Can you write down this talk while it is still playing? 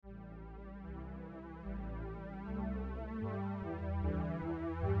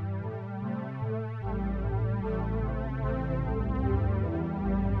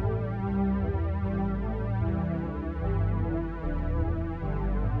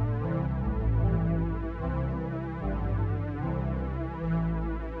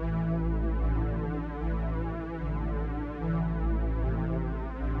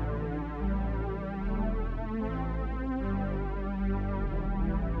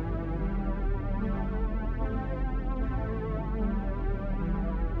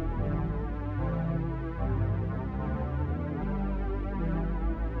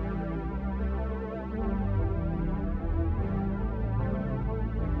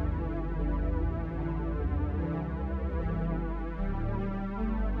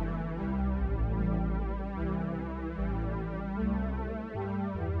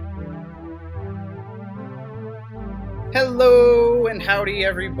Hello and howdy,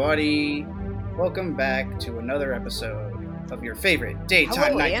 everybody. Welcome back to another episode of your favorite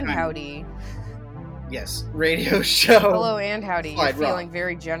daytime, Hello and nighttime, howdy. yes, radio show. Hello and howdy. You're Slide feeling Rock.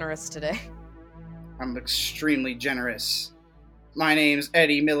 very generous today. I'm extremely generous. My name's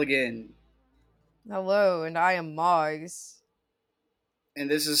Eddy Milligan, Hello, and I am Moggs.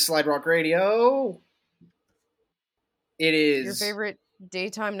 and this is Slide Rock Radio. It is Your favorite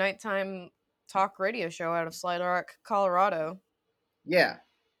daytime, nighttime talk radio show out of Slide Rock, Colorado. Yeah,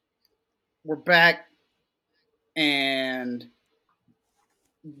 we're back, and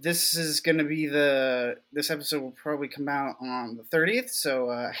this is gonna be this episode will probably come out on the 30th. So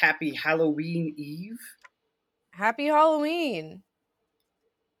happy Halloween Eve. Happy Halloween.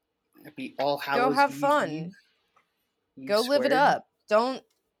 Happy All Hallows Go have Eve fun. Eve Go live it squared. up. Don't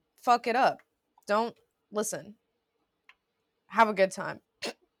fuck it up. Don't listen. Have a good time.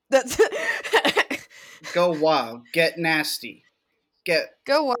 That's Go wild. Get nasty.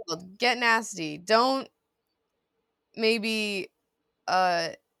 Go wild. Get nasty. Don't maybe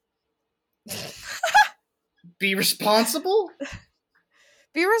Be responsible?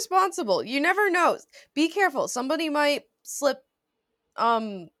 Be responsible. You never know. Be careful. Somebody might slip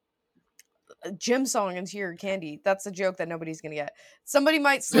a gym song into your candy. That's a joke that nobody's gonna get. Somebody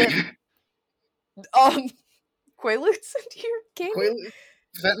might slip Quaaludes into your candy.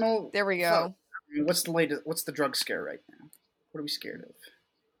 Fentanyl? There we go. Fuck. I mean, what's the drug scare right now? What are we scared of?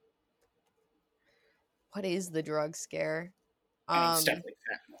 What is the drug scare? I mean, it's definitely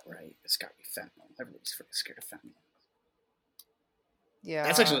fentanyl, right? It's gotta be fentanyl. Everybody's freaking scared of fentanyl. Yeah.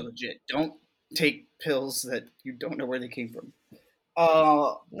 That's actually legit. Don't take pills that you don't know where they came from.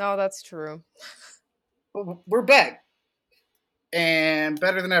 No, that's true. We're back. And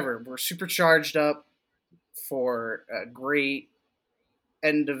better than ever. We're super charged up for a great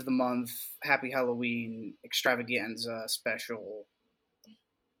end of the month Happy Halloween extravaganza special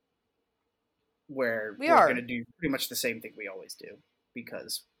where we're going to do pretty much the same thing we always do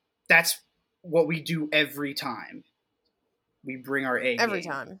because that's what we do every time. We bring our A every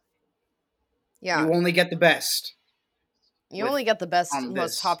game. time. Yeah. You only get the best. You only get the best, on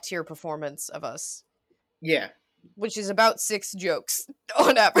most this. top tier performance of us. Yeah. Which is about 6 jokes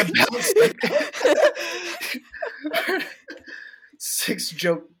on average. 6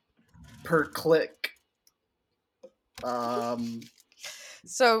 joke per click.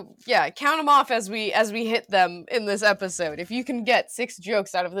 So yeah, count them off as we hit them in this episode. If you can get 6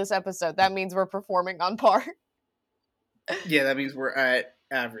 jokes out of this episode, that means we're performing on par. Yeah, that means we're at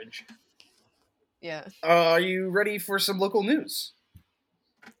average. Yeah. Are you ready for some local news?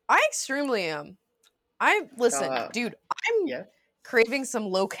 I extremely am. Dude, I'm craving some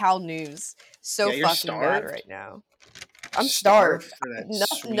locale news so fucking bad right now. I'm starved.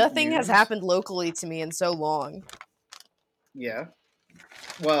 Nothing has happened locally to me in so long. Yeah.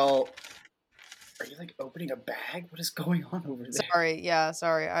 Well, are you like opening a bag? What is going on over there?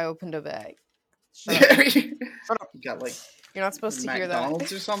 Sorry. I opened a bag. Shut up. Shut up. You got like You're not supposed to hear that.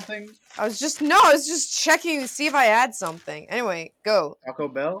 McDonald's or something? I was just checking to see if I had something. Anyway, go. Taco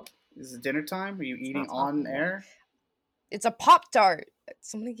Bell? Is it dinner time? Are you eating on air? It's a Pop Tart.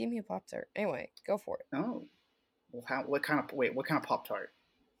 Somebody gave me a Pop Tart. Anyway, go for it. Oh. Well, what kind of Pop Tart?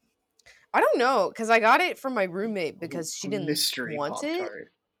 I don't know, because I got it from my roommate because she didn't want Pop-Tart. it.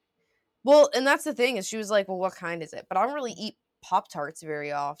 Well, and that's the thing, is she was like, well, what kind is it? But I don't really eat Pop-Tarts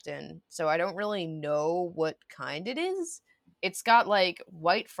very often, so I don't really know what kind it is. It's got, like,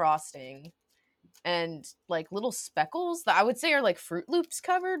 white frosting and, like, little speckles that I would say are, like, Fruit Loops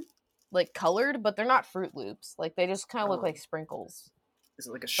colored, but they're not Fruit Loops. Like, they just kind of look like sprinkles. Is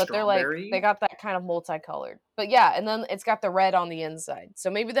it like a but strawberry? They got that kind of multicolored. But yeah, and then it's got the red on the inside.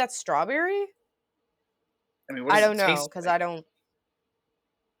 So maybe that's strawberry? I mean, I don't know, because I don't...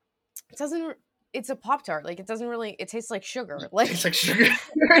 It doesn't... It's a Pop-Tart. Like, it doesn't really... It tastes like sugar. Like, it tastes like sugar.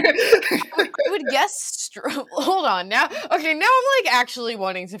 I would guess... Hold on. Now I'm, like, actually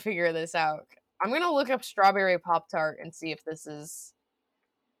wanting to figure this out. I'm going to look up strawberry Pop-Tart and see if this is...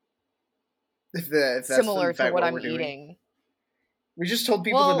 if that's similar to what I'm doing. eating. We just told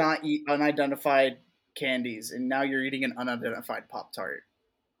people to not eat unidentified candies, and now you're eating an unidentified Pop-Tart.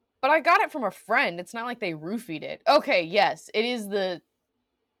 But I got it from a friend. It's not like they roofied it. Okay, yes. It is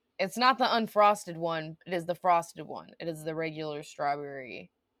it's not the unfrosted one. It is the frosted one. It is the regular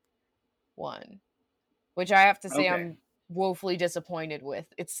strawberry one. Which I have to say I'm woefully disappointed with.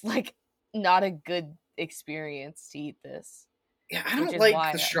 It's, like, not a good experience to eat this. Yeah, I don't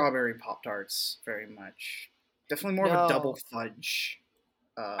like the strawberry Pop-Tarts very much. Definitely more of a double fudge.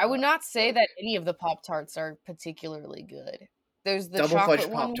 I would not say that any of the Pop-Tarts are particularly good. There's the double chocolate fudge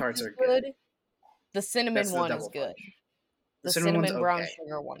one, Pop-Tarts which are is good. The cinnamon one is good. The cinnamon one's cinnamon brown okay.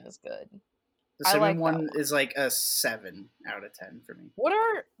 sugar one is good. The I cinnamon like that one one. is like a 7 out of 10 for me. What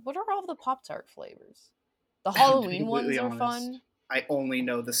are all the Pop-Tart flavors? The To be Halloween completely ones are honest, fun. I only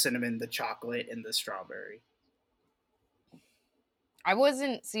know the cinnamon, the chocolate, and the strawberry. I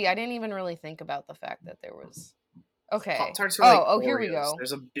didn't even really think about the fact that there was. Pop Okay. Tarts are like Oh, here we Oreos. go.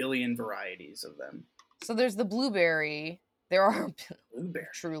 There's a billion varieties of them. So there's the blueberry. There are Blueberry.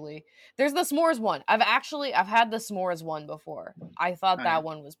 truly. There's the s'mores one. I've had the s'mores one before. I thought that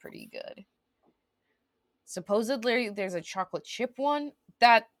one was pretty good. Supposedly there's a chocolate chip one.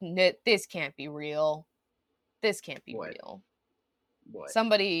 This can't be real. This can't be real. What?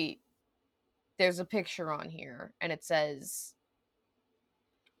 There's a picture on here and it says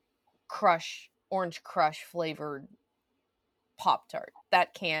orange crush flavored Pop-Tart.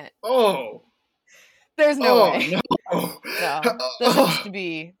 That can't. Oh. There's no way. No. No. This has to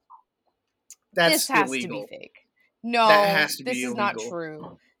be. That's This has illegal. to be fake. No, That has to this be is not illegal.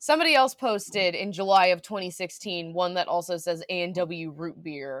 true. Somebody else posted in July of 2016 one that also says A&W root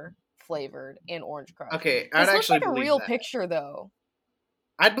beer flavored and orange crush. Okay, This I'd looks actually like a believe real that. picture though.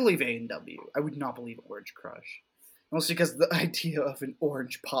 I'd believe A&W. I would not believe Orange Crush. Mostly because the idea of an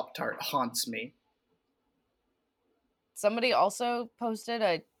orange Pop-Tart haunts me. Somebody also posted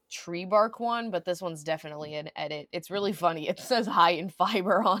a tree bark one, but this one's definitely an edit. It's really funny. It says high in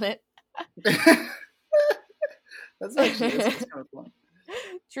fiber on it. That's kind of fun.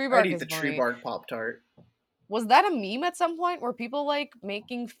 Tree bark I'd eat is the funny. tree bark Pop-Tart. Was that a meme at some point? Were people like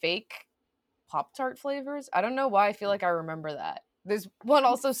making fake Pop-Tart flavors? I don't know why I feel like I remember that. There's one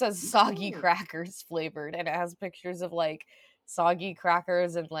also says soggy crackers flavored, and it has pictures of like soggy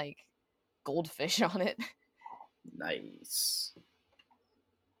crackers and like goldfish on it. Nice.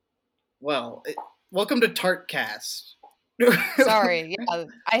 Well, welcome to Tartcast. Sorry, yeah,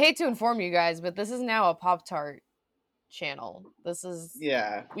 I hate to inform you guys, but this is now a Pop-Tart channel. This is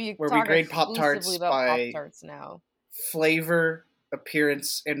where we talk grade Pop-Tarts exclusively about by Pop-Tarts now. flavor,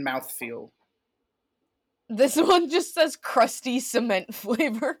 appearance, and mouthfeel. This one just says crusty cement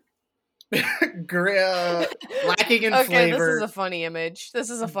flavor. Lacking in okay, flavor. this is a funny image.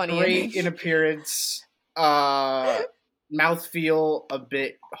 Great in appearance. Mouthfeel a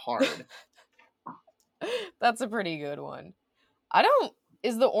bit hard. That's a pretty good one.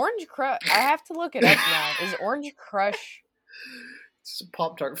 Is the Orange Crush... I have to look it up now. Is Orange Crush... It's a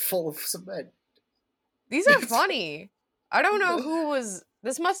Pop-Tart full of cement. These are funny. I don't know who was...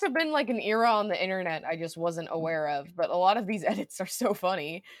 This must have been like an era on the internet I just wasn't aware of, but a lot of these edits are so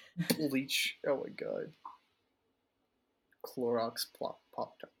funny. Bleach. Oh my god. Clorox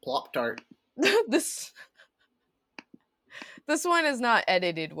Plop-Tart. This one is not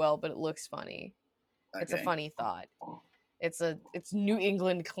edited well, but it looks funny. Okay. It's a funny thought. It's New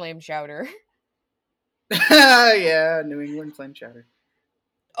England clam chowder. Yeah, New England clam chowder.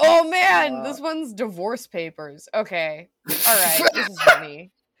 Oh man, this one's divorce papers. Okay. All right, this is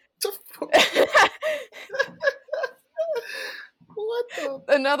funny. What the?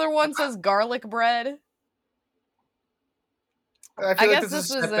 Another one says garlic bread. I feel like this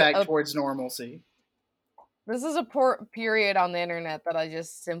is a step back towards normalcy. This is a poor period on the internet that I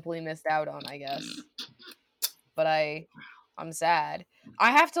just simply missed out on, I guess. But I'm sad.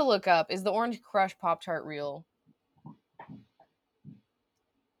 I have to look up, is the Orange Crush Pop-Tart real?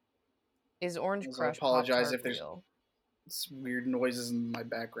 Is Orange Crush Pop-Tart if there's real? Weird noises in my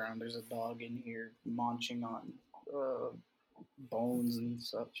background. There's a dog in here munching on bones and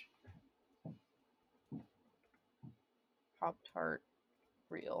such. Pop-Tart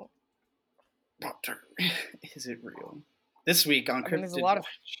real. Pop-Tart. Is it real? This week on Cryptid there's a lot of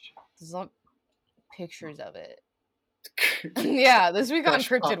pictures of it. Yeah, this week on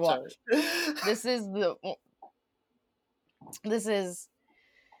Cryptid Watch. This is the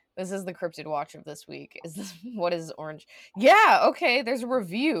Cryptid Watch of this week. What is orange? Yeah, okay, there's a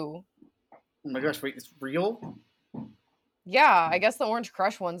review. Oh my gosh, wait, it's real? Yeah, I guess the Orange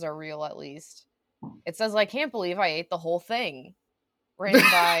Crush ones are real at least. It says, I can't believe I ate the whole thing. Written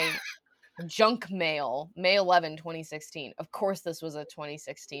by Junk Mail, May 11, 2016. Of course this was a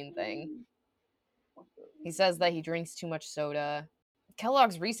 2016 thing. He says that he drinks too much soda.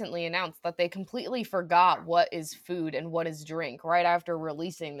 Kellogg's recently announced that they completely forgot what is food and what is drink right after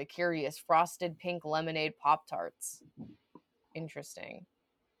releasing the curious frosted pink lemonade Pop-Tarts. Interesting.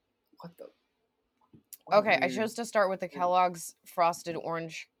 What the? Okay, I chose to start with the Kellogg's frosted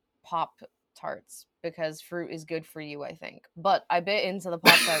orange Pop-Tarts because fruit is good for you, I think. But I bit into the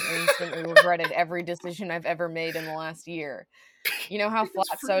Pop-Tart and instantly regretted every decision I've ever made in the last year. You know how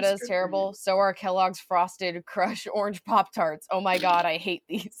flat soda is terrible? So are Kellogg's Frosted Crush Orange Pop-Tarts. Oh my god, I hate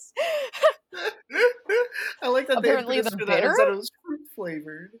these. I like that the Apparently impetus the for that bitter? is that it was fruit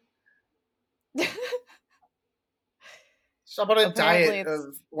flavored. So I'm on a Apparently diet it's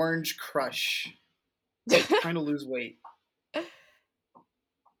of Orange Crush, trying to lose weight.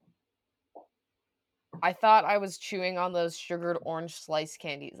 I thought I was chewing on those sugared orange slice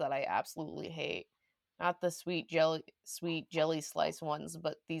candies that I absolutely hate. Not the sweet jelly slice ones,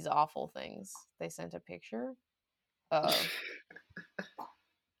 but these awful things. They sent a picture. Oh,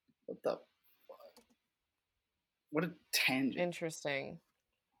 What the? What a tangent. interesting.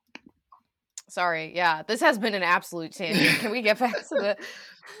 Sorry, yeah, this has been an absolute tangent. Can we get back to the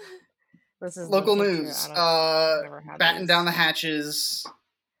This is Local so true. news. I've never had Batten down these. the hatches.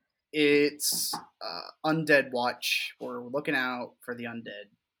 It's Undead Watch. We're looking out for the undead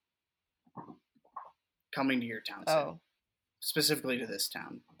coming to your town soon. Oh. Specifically to this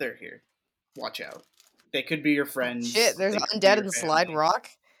town. They're here. Watch out. They could be your friends. Shit, there's They could be undead your in Slide family. Rock?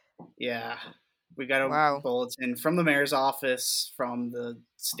 Yeah. We got a Wow. bulletin from the mayor's office, from the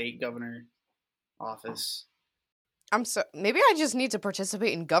state governor office. Maybe I just need to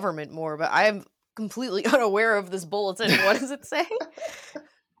participate in government more, but I am completely unaware of this bulletin. What does it say?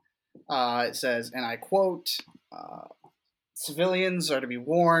 It says, and I quote, civilians are to be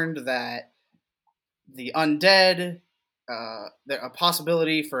warned that the undead, a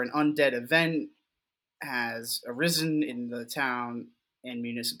possibility for an undead event has arisen in the town and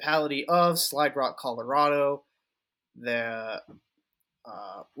municipality of Slide Rock, Colorado. The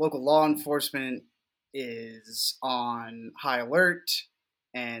local law enforcement is on high alert,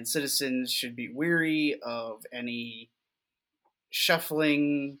 and citizens should be weary of any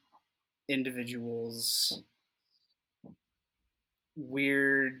shuffling individuals,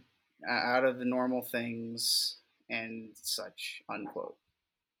 weird, out of the normal things, and such, unquote.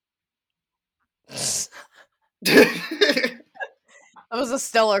 That was a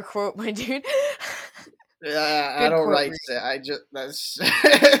stellar quote, my dude. I don't write it. I just that's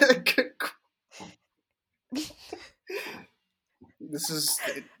this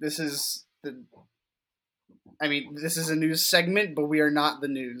is the. I mean, this is a news segment, but we are not the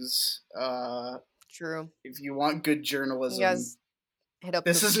news. True. If you want good journalism, You guys hit up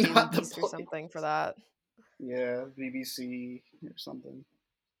this the is Daily not the Beast or place. something for that. Yeah, BBC or something.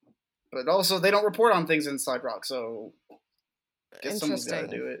 But also, they don't report on things in Slide Rock, so I guess someone's got to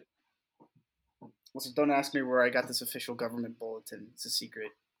do it. Also, don't ask me where I got this official government bulletin. It's a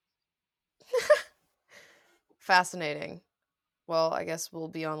secret. Fascinating. Well, I guess we'll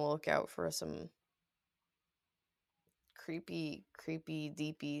be on the lookout for some creepy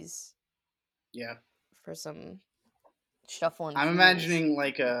deepies. Yeah. For some shuffling. I'm fools. imagining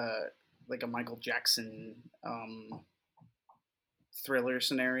like a Michael Jackson thriller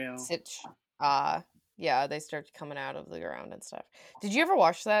scenario. Yeah, they start coming out of the ground and stuff. Did you ever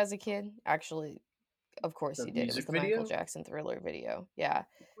watch that as a kid? Actually, of course you did. It was the video? Michael Jackson Thriller video. Yeah.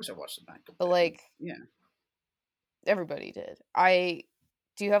 Of course I watched the Michael. But like, yeah, everybody did.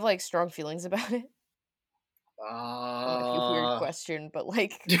 Do you have like strong feelings about it? That might be a weird question, but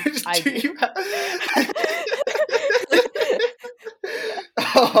like, I do. You have...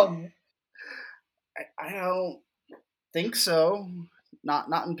 I don't think so.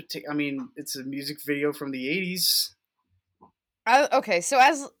 Not in particular. I mean, it's a music video from the 80s. Okay, so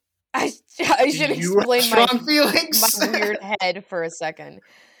as I should explain my feelings? my weird head for a second.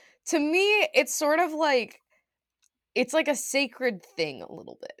 To me, it's sort of like it's like a sacred thing a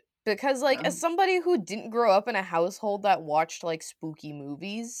little bit. Because like as somebody who didn't grow up in a household that watched like spooky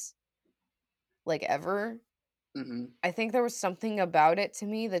movies like ever, I think there was something about it to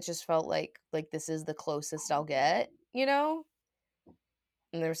me that just felt like this is the closest I'll get, you know?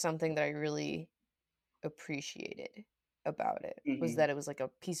 And there was something that I really appreciated about it was that it was like a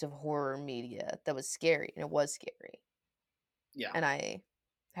piece of horror media that was scary, and it was scary. Yeah. And I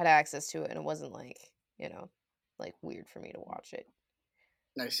had access to it, and it wasn't like, you know, like weird for me to watch it.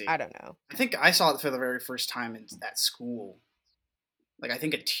 I see. I don't know. I think I saw it for the very first time at school. Like, I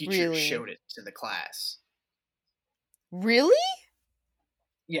think a teacher showed it to the class. Really?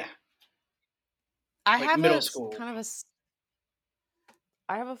 Yeah. I have middle school.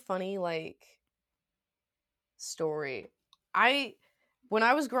 I have a funny like story. When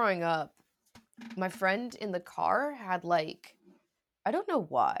I was growing up, my friend in the car had like, I don't know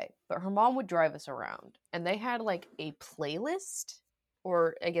why, but her mom would drive us around, and they had like a playlist,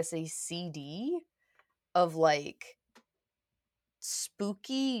 or I guess a CD of like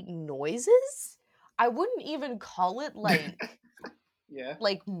spooky noises. I wouldn't even call it like yeah,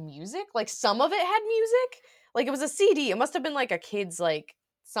 like music. Like some of it had music. Like it was a CD. It must have been like a kid's like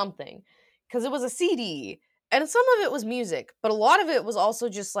something, because it was a CD, And some of it was music, but a lot of it was also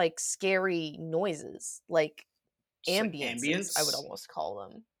just like scary noises, like Just like ambiences, I would ambience. almost call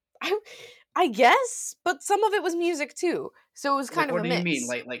them. I I guess, but some of it was music too. So it was kind Like, of what a do you mean? mix.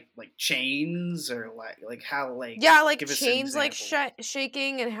 Like chains or like how like Yeah, like give us an chains like example.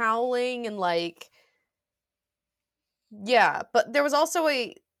 shaking and howling and like yeah, but there was also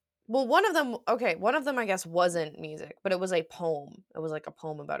a well, one of them I guess wasn't music, but it was a poem. It was like a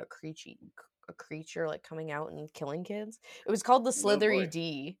poem about a creature like coming out and killing kids. It was called Oh boy.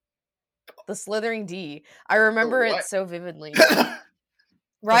 The Slithering D. I The remember it what? so vividly. The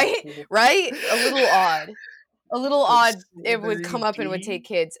Right? Right? A little odd. A little the odd. It would come slithery up and it would D. take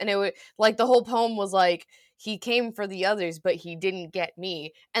kids, and it would like the whole poem was like he came for the others, but he didn't get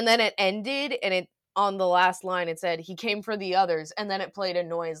me. And then it ended, and it on the last line it said he came for the others, and then it played a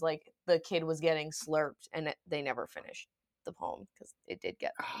noise like the kid was getting slurped, and they never finished the poem because it did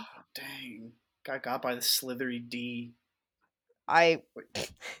get them. Oh, dang. Got by the slithery D. I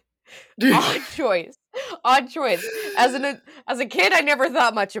Wait. odd choice, odd choice. As a kid, I never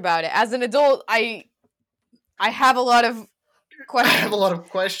thought much about it. As an adult, I have a lot of I have a questions. lot of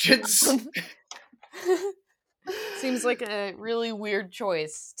questions. Seems like a really weird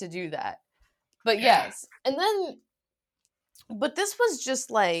choice to do that. But Yeah. yes. And then but this was just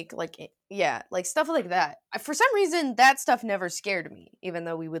yeah, like stuff like that. For some reason that stuff never scared me even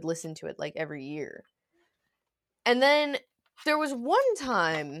though we would listen to it like every year. And then there was one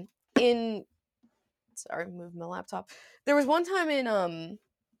time in sorry, move my laptop. There was one time in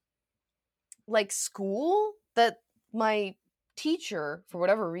like school that my teacher for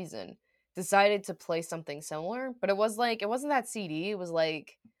whatever reason decided to play something similar, but it was like it wasn't that CD, it was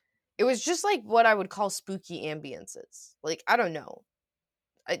like it was just like what I would call spooky ambiences. Like I don't know.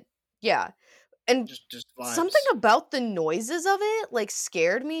 I yeah. And Just something vibes. about the noises of it like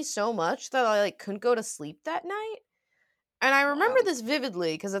scared me so much that I like couldn't go to sleep that night. And I remember Wow. this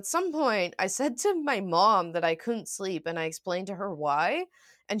vividly because at some point I said to my mom that I couldn't sleep and I explained to her why.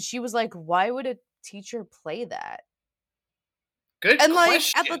 And she was like, "Why would a teacher play that?" Good And like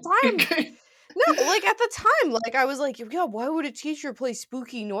at the question. time, no, like at the time, like I was like, "Yeah, why would a teacher play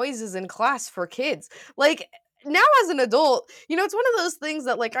spooky noises in class for kids?" Like now as an adult, it's one of those things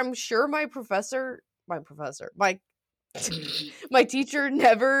that like I'm sure my teacher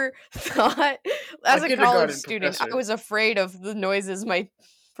never thought My as a college kindergarten student, I professor. was afraid of the noises my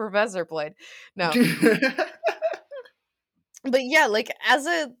professor played. No. But yeah, like as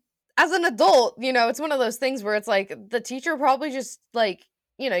an adult, it's one of those things where it's like the teacher probably just like,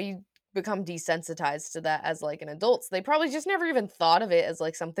 you become desensitized to that as like an adult. So they probably just never even thought of it as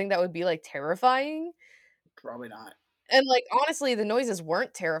like something that would be like terrifying. Probably not. And like honestly, the noises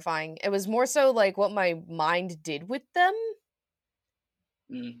weren't terrifying. It was more so like what my mind did with them.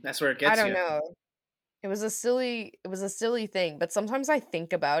 That's where it I gets don't you. know. It was a silly thing, but sometimes I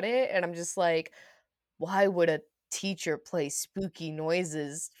think about it and I'm just like, why would a teacher play spooky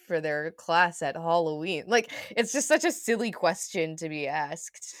noises for their class at Halloween? Like, it's just such a silly question to be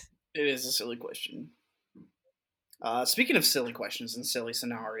asked. It is a silly question. Speaking of silly questions and silly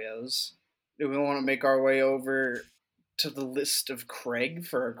scenarios, do we want to make our way over to the list of Craig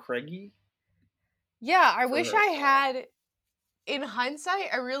for our Craigie? Yeah, I wish For I had in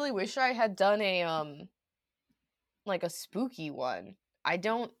hindsight, I really wish I had done a like a spooky one. I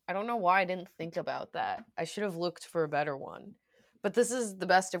don't know why I didn't think about that. I should have looked for a better one. But this is the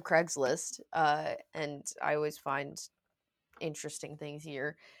best of Craigslist, and I always find interesting things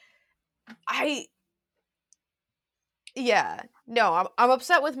here. I Yeah. No, I'm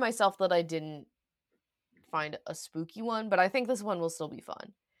upset with myself that I didn't find a spooky one, but I think this one will still be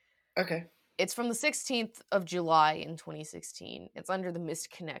fun. okay. It's from the 16th of July in 2016. It's under the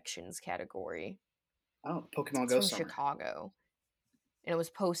missed connections category. Oh, Pokemon It's Go from Summer Chicago, and it was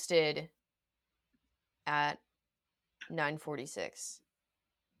posted at 9:46.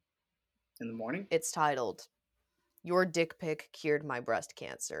 in the morning. It's titled "Your Dick Pic Cured My Breast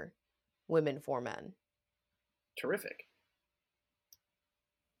Cancer. Women for Men." Terrific.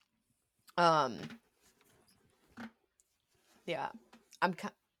 Um yeah. I'm ki-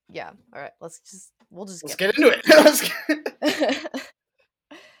 yeah, all right. We'll just Let's get get into into it.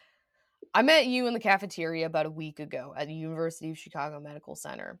 I met you in the cafeteria about a week ago at the University of Chicago Medical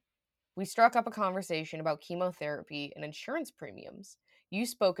Center. We struck up a conversation about chemotherapy and insurance premiums. You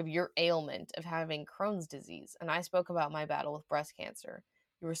spoke of your ailment of having Crohn's disease, and I spoke about my battle with breast cancer.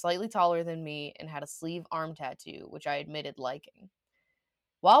 You were slightly taller than me and had a sleeve arm tattoo, which I admitted liking.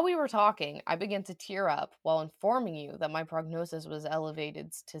 While we were talking, I began to tear up while informing you that my prognosis was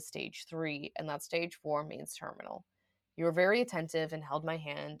elevated to stage 3 and that stage 4 means terminal. You were very attentive and held my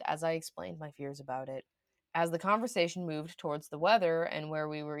hand as I explained my fears about it. As the conversation moved towards the weather and where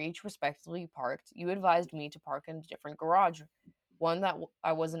we were each respectively parked, you advised me to park in a different garage, one that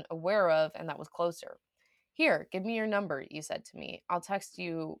I wasn't aware of and that was closer. Here, give me your number, you said to me. I'll text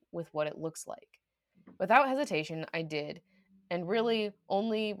you with what it looks like. Without hesitation, I did, and really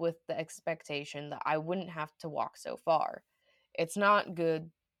only with the expectation that I wouldn't have to walk so far. It's not good.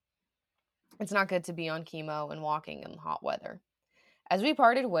 It's not good to be on chemo and walking in hot weather. As we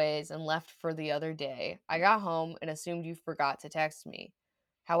parted ways and left for the other day, I got home and assumed you forgot to text me.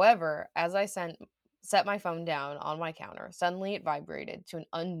 However, as I set my phone down on my counter, suddenly it vibrated to an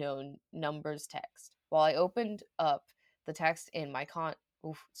unknown number's text. While I opened up the text in my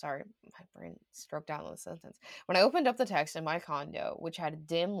sorry, my brain stroked down on the sentence. When I opened up the text in my condo, which had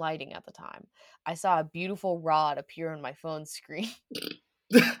dim lighting at the time, I saw a beautiful rod appear on my phone screen.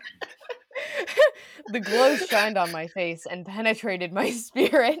 The glow shined on my face and penetrated my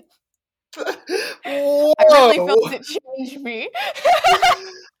spirit. Whoa! I really felt it change me.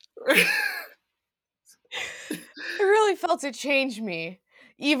 I really felt it change me.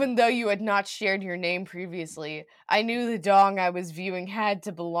 Even though you had not shared your name previously, I knew the dong I was viewing had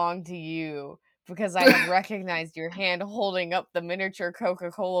to belong to you, because I had recognized your hand holding up the miniature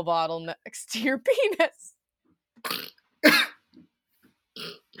Coca-Cola bottle next to your penis.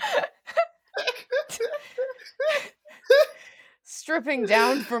 Stripping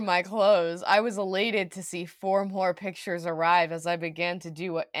down from my clothes, I was elated to see 4 more pictures arrive as I began to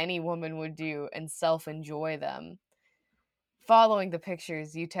do what any woman would do and self-enjoy them. Following the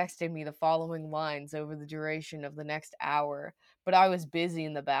pictures, you texted me the following lines over the duration of the next hour, but I was busy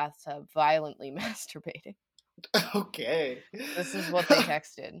in the bathtub, violently masturbating. Okay. This is what they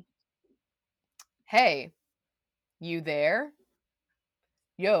texted. Hey, you there?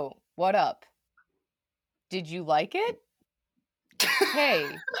 Yo, what up? Did you like it? Hey,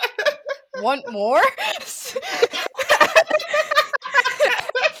 want more? And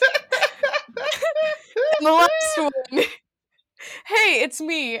the last one. Hey, it's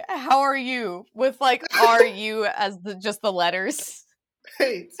me. How are you? With like "are you" as just the letters.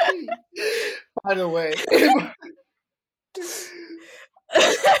 Hey, it's me. By the way. This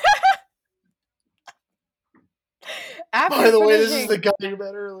is the guy you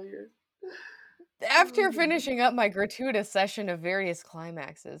met earlier. After finishing up my gratuitous session of various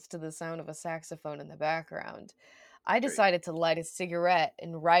climaxes to the sound of a saxophone in the background, I decided to light a cigarette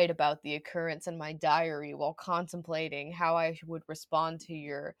and write about the occurrence in my diary while contemplating how I would respond to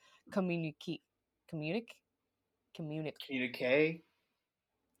your communique,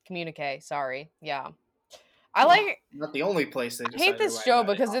 sorry. Yeah. Not the only place they I hate this show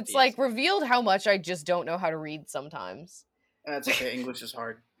because it's like revealed how much I just don't know how to read sometimes. That's okay. English is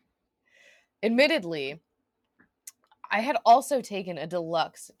hard. Admittedly, I had also taken a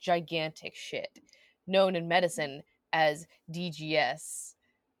deluxe gigantic shit, known in medicine as DGS.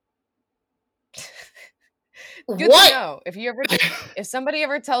 Good to know. If somebody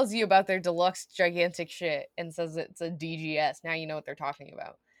ever tells you about their deluxe gigantic shit and says it's a DGS, now you know what they're talking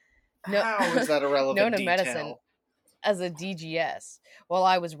about. How is that a relevant known in detail? medicine as a DGS while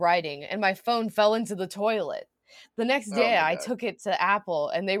I was writing, and my phone fell into the toilet. The next day, I took it to Apple,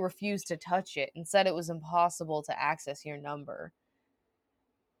 and they refused to touch it and said it was impossible to access your number.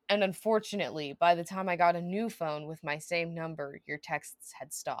 And unfortunately, by the time I got a new phone with my same number, your texts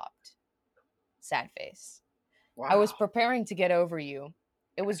had stopped. Sad face. Wow. I was preparing to get over you.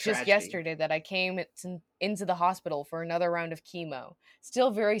 It was just yesterday that I came into the hospital for another round of chemo.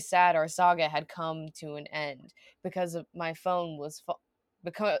 Still very sad our saga had come to an end because of my phone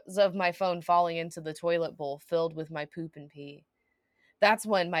falling into the toilet bowl filled with my poop and pee. That's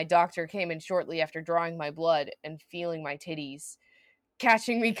when my doctor came in shortly after drawing my blood and feeling my titties,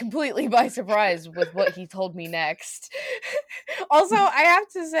 catching me completely by surprise with what he told me next. Also, I have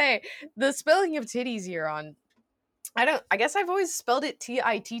to say, the spelling of titties here I guess I've always spelled it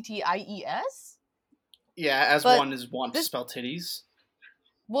Titties. Yeah, as but one is wont to spell titties.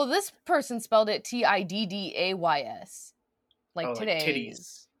 Well, this person spelled it Tiddays. Like today's. Like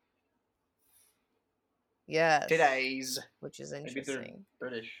titties. Yes. Today's. Which is interesting. Maybe they're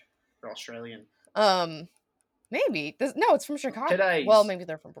British or Australian. Maybe. No, it's from Chicago. Today's. Well, maybe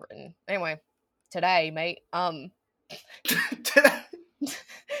they're from Britain. Anyway, today, mate. Today.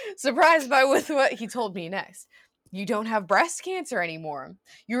 Surprised by what he told me next. You don't have breast cancer anymore.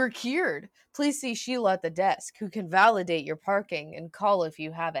 You were cured. Please see Sheila at the desk, who can validate your parking and call if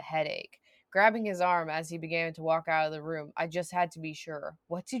you have a headache. Grabbing his arm as he began to walk out of the room, I just had to be sure.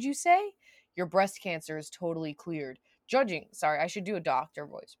 What did you say? Your breast cancer is totally cleared. Sorry, I should do a doctor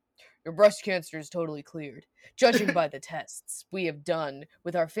voice. Your breast cancer is totally cleared. Judging by the tests we have done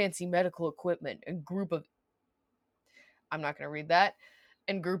with our fancy medical equipment and group of I'm not going to read that.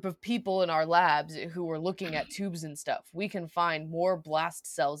 And group of people in our labs who were looking at tubes and stuff. We can find more blast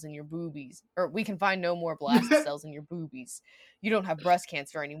cells in your boobies. Or we can find no more blast cells in your boobies. You don't have breast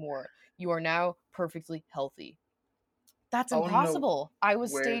cancer anymore. You are now perfectly healthy. That's I want to know impossible. I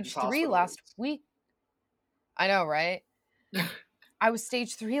was where this stage 3 hospital last week. I know, right? is. I was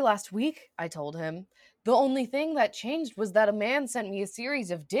stage 3 last week, I told him. The only thing that changed was that a man sent me a series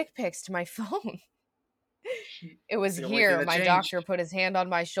of dick pics to my phone. It That's was the only thing here that my changed. doctor put his hand on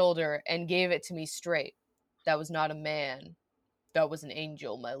my shoulder and gave it to me straight. That was not a man. That was an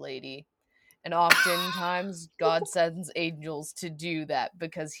angel, my lady. And oftentimes, God sends angels to do that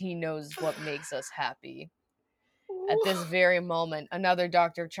because he knows what makes us happy. At this very moment, another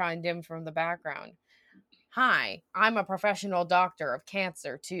doctor chimed in from the background. Hi, I'm a professional doctor of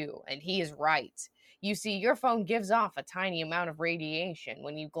cancer too, and he is right. You see, your phone gives off a tiny amount of radiation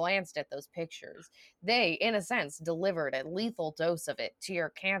when you glanced at those pictures. They, in a sense, delivered a lethal dose of it to your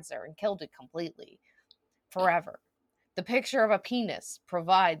cancer and killed it completely. Forever. The picture of a penis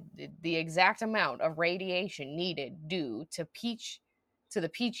provided the exact amount of radiation needed due to the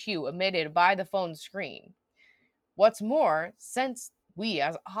peach hue emitted by the phone screen. What's more, since we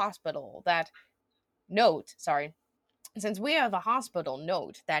as a hospital note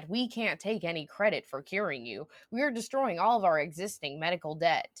that we can't take any credit for curing you, we are destroying all of our existing medical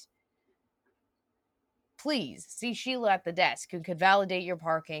debt. Please see Sheila at the desk who could validate your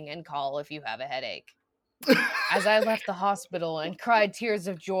parking and call if you have a headache. As I left the hospital and cried tears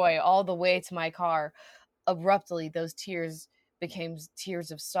of joy all the way to my car, abruptly those tears became tears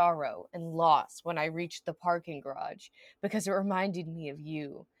of sorrow and loss when I reached the parking garage because it reminded me of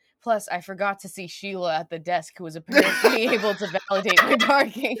you. Plus, I forgot to see Sheila at the desk who was apparently able to validate my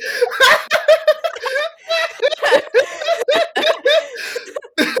parking.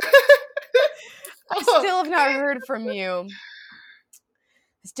 I still have not heard from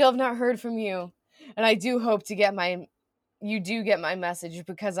you. And I do hope you do get my message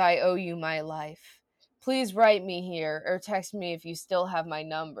because I owe you my life. Please write me here or text me if you still have my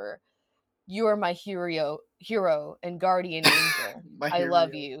number. You are my hero and guardian angel. My I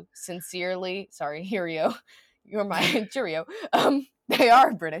love hero. you. Sincerely, sorry, hero. You're my cheerio. They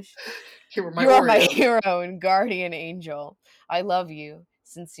are British. Here were my You are my Oreos. hero and guardian angel. I love you.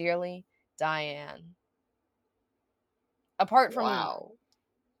 Sincerely, Diane. Apart from Wow.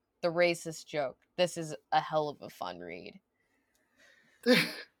 the racist joke, this is a hell of a fun read.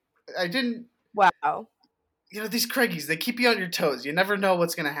 I didn't. Wow. You know, these Craigies, they keep you on your toes. You never know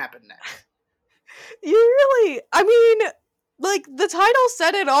what's going to happen next. You really, I mean, like, the title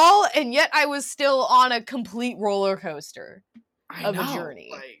said it all, and yet I was still on a complete roller coaster I of a know.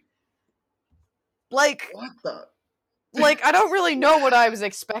 journey. Like, what the? Like, I don't really know what I was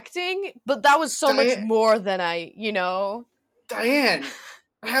expecting, but that was so much Diane, more than I. Diane,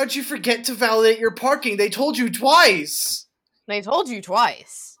 how'd you forget to validate your parking? They told you twice. They told you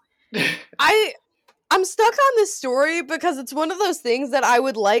twice. I'm stuck on this story because it's one of those things that I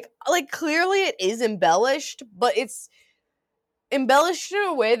would like clearly it is embellished, but it's embellished in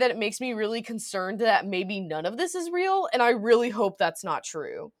a way that it makes me really concerned that maybe none of this is real, and I really hope that's not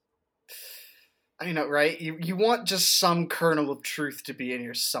true. I know, right? You want just some kernel of truth to be in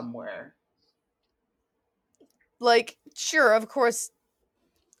here somewhere. Like, sure, of course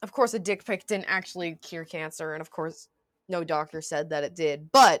a dick pic didn't actually cure cancer, and of course no doctor said that it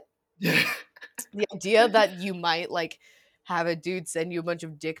did, but the idea that you might like have a dude send you a bunch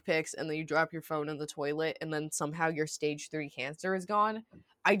of dick pics and then you drop your phone in the toilet and then somehow your stage 3 cancer is gone.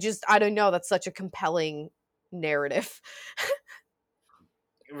 I don't know, that's such a compelling narrative.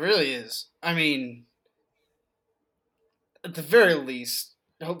 It really is. I mean, at the very least,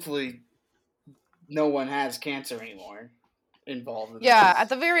 hopefully no one has cancer anymore involved in Yeah, this. at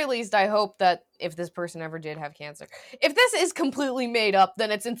the very least, I hope that if this person ever did have cancer, if this is completely made up, then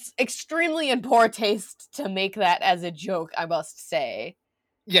it's extremely in poor taste to make that as a joke, I must say.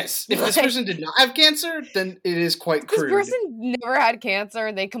 Yes, if this person did not have cancer, then it is quite This crude. person never had cancer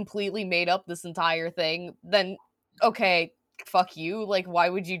and they completely made up this entire thing, then okay, fuck you. Like, why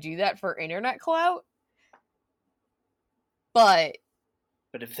would you do that for internet clout? But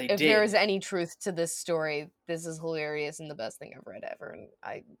if they if did, there is any truth to this story, this is hilarious and the best thing I've read ever, and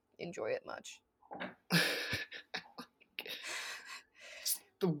I enjoy it much.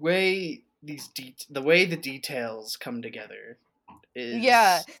 the way the details come together is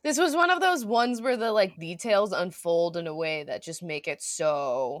Yeah, this was one of those ones where the like details unfold in a way that just make it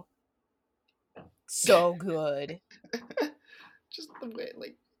so good. just the way,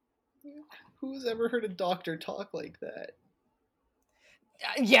 like, who's ever heard a doctor talk like that?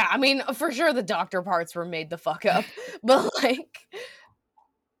 Yeah, I mean, for sure the doctor parts were made the fuck up, but like,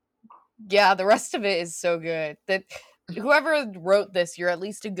 yeah, the rest of it is so good that whoever wrote this, you're at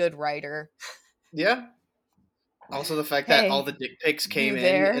least a good writer. Yeah. Also, the fact that all Hey, the dick pics came you in,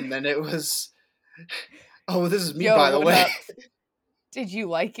 there? and then it was, oh, this is me, Yo, by the what way. up? Did you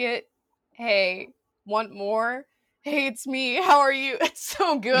like it? Hey, want more? Hey, it's me. How are you? It's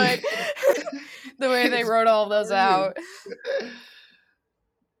so good. The way they It's wrote me, all how those are you? out.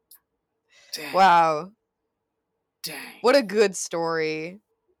 Dang, Wow. dang. What a good story.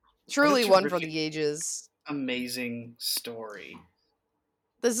 What a Truly one for terrific, the ages. amazing story.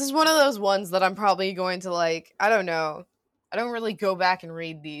 This is one of those ones that I'm probably going to like, I don't know. I don't really go back and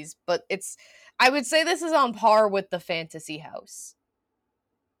read these, but I would say this is on par with the Fantasy House.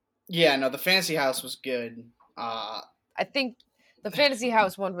 Yeah, no, the Fancy House was good. I think the Fantasy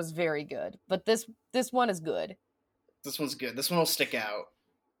House one was very good, but this one is good. This one's good. This one will stick out.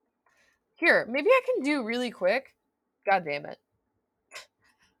 Here, maybe I can do really quick. God damn it.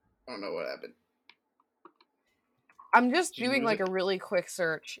 I don't know what happened. I'm just Did you doing lose like it? a really quick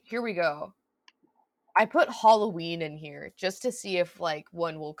search. Here we go. I put Halloween in here just to see if like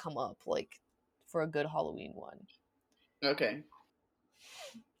one will come up, like for a good Halloween one. Okay.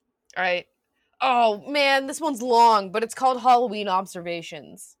 All right. Oh man, this one's long, but it's called Halloween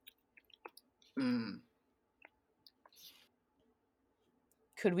Observations. Mm.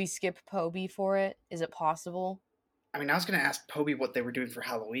 Could we skip Poby for it? Is it possible? I mean, I was gonna ask Poby what they were doing for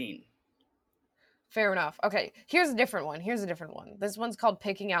Halloween. Fair enough. Okay, here's a different one. This one's called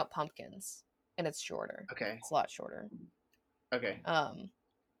Picking Out Pumpkins, and it's shorter. Okay. It's a lot shorter. Okay.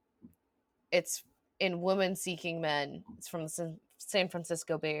 It's in Women Seeking Men. It's from the San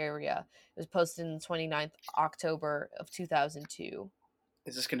Francisco Bay Area. It was posted on the 29th October of 2002.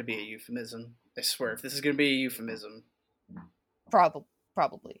 Is this gonna be a euphemism? I swear, if this is gonna be a euphemism.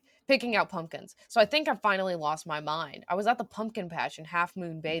 Probably. Picking out pumpkins. So I think I finally lost my mind. I was at the pumpkin patch in Half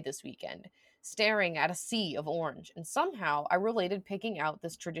Moon Bay this weekend, staring at a sea of orange, and somehow I related picking out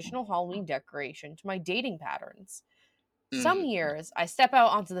this traditional Halloween decoration to my dating patterns. Some Mm. years, I step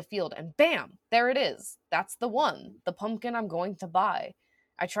out onto the field and bam, there it is. That's the one, the pumpkin I'm going to buy.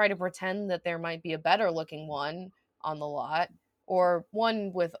 I try to pretend that there might be a better looking one on the lot, or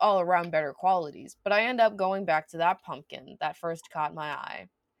one with all around better qualities, but I end up going back to that pumpkin that first caught my eye.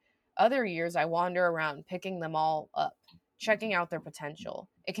 Other years, I wander around picking them all up, checking out their potential.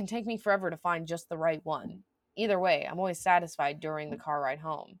 It can take me forever to find just the right one. Either way, I'm always satisfied during the car ride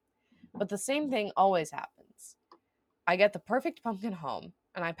home. But the same thing always happens. I get the perfect pumpkin home,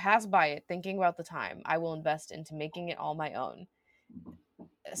 and I pass by it thinking about the time I will invest into making it all my own,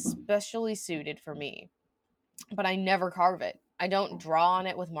 especially suited for me. But I never carve it. I don't draw on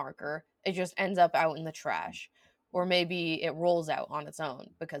it with marker. It just ends up out in the trash. Or maybe it rolls out on its own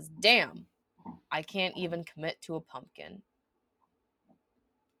because damn, I can't even commit to a pumpkin.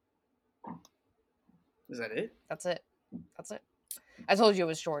 Is that it? That's it. That's it. I told you it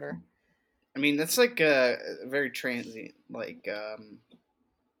was shorter. I mean, that's like a very transient. Like,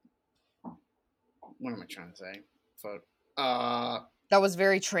 what am I trying to say? Fuck. That was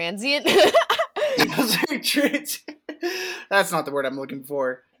very transient. That's very transient. That's not the word I'm looking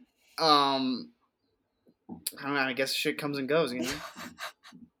for. I don't know. I guess shit comes and goes, you know.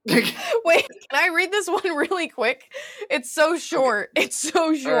 Wait, can I read this one really quick? It's so short. Okay. It's so All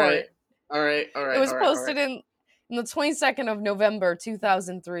right. short. All right. All It right. was All right. All right. posted in the 22nd of November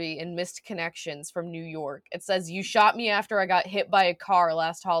 2003 in Missed Connections from New York. It says, "You shot me after I got hit by a car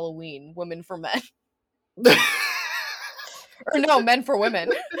last Halloween. Women for men." Or no, men for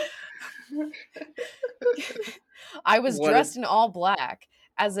women. I was What a dressed in all black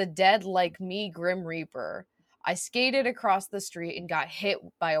as a dead like me Grim Reaper. I skated across the street and got hit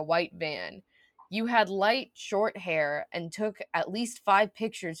by a white van. You had light, short hair and took at least 5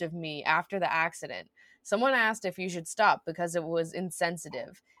 pictures of me after the accident. Someone asked if you should stop because it was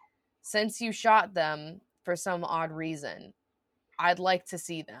insensitive. Since you shot them for some odd reason, I'd like to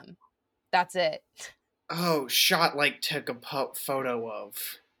see them. That's it. shot like took a photo of.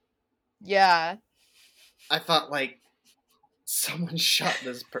 Yeah. I thought like someone shot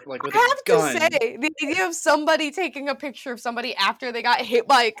this like with a I have to gun. say, the idea of somebody taking a picture of somebody after they got hit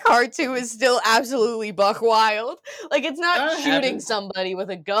by a car too is still absolutely buck wild. Like, it's not It shooting happens. somebody with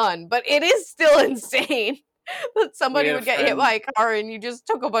a gun, but it is still insane that We somebody had a would get hit friend. by a car and you just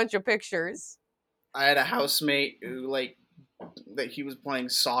took a bunch of pictures. I had a housemate who like that he was playing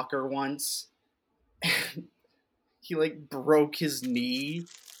soccer once. He like broke his knee,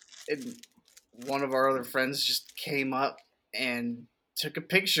 and one of our other friends just came up and took a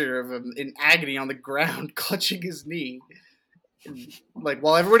picture of him in agony on the ground, clutching his knee. Like,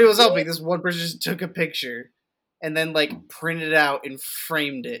 while everybody was helping, this one person just took a picture and then, like, printed it out and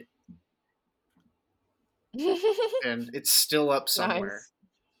framed it. And it's still up somewhere.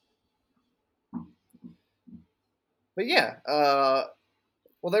 Nice. But yeah,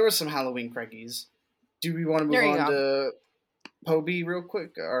 well, there was some Halloween craigies. Do we want to move on to Poby real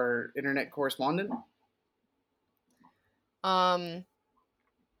quick, our internet correspondent? For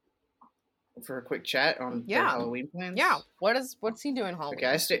a quick chat on their Halloween plans? Yeah. What's he doing Halloween? Okay,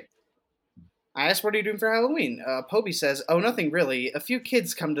 I asked, what are you doing for Halloween? Poby says, oh, nothing really. A few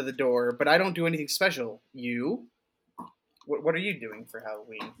kids come to the door, but I don't do anything special. You? What are you doing for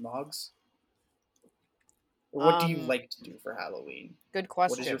Halloween, Moggs? Or what do you like to do for Halloween? Good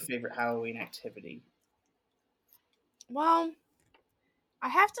question. What is your favorite Halloween activity? Well, I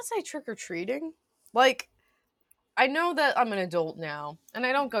have to say trick-or-treating. Like, I know that I'm an adult now, and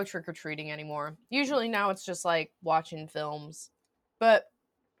I don't go trick-or-treating anymore. Usually now it's just, like, watching films. But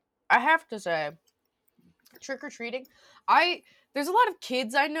I have to say, trick-or-treating, there's a lot of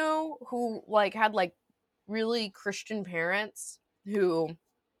kids I know who, like, had, like, really Christian parents who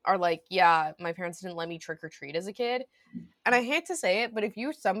are like, yeah, my parents didn't let me trick-or-treat as a kid. And I hate to say it, but if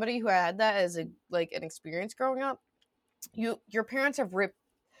you're somebody who had that as an experience growing up, your parents have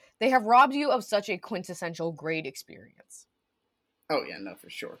robbed you of such a quintessential great experience. Oh yeah, no,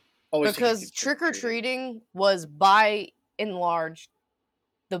 for sure. Always because trick-or-treating was by and large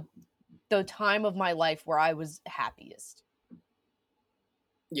the time of my life where I was happiest.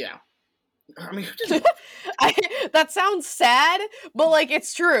 Yeah. I mean, who didn't that sounds sad, but like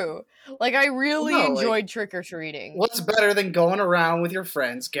it's true. Like I really enjoyed trick-or-treating. What's better than going around with your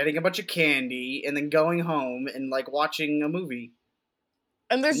friends, getting a bunch of candy, and then going home and like watching a movie?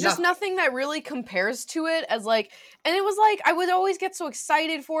 And there's just nothing that really compares to it as like, and it was like I would always get so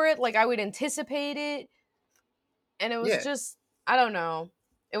excited for it, like I would anticipate it, and it was just, I don't know.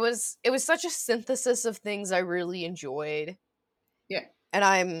 It was such a synthesis of things I really enjoyed. Yeah. And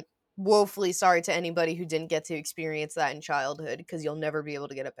I'm woefully sorry to anybody who didn't get to experience that in childhood, because you'll never be able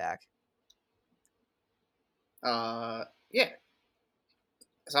to get it back. Yeah.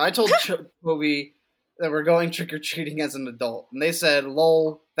 So I told Poby that we're going trick-or-treating as an adult, and they said,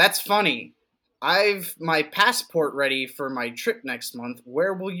 lol, that's funny. I've my passport ready for my trip next month.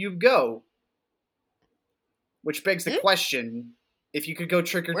 Where will you go? Which begs the question, if you could go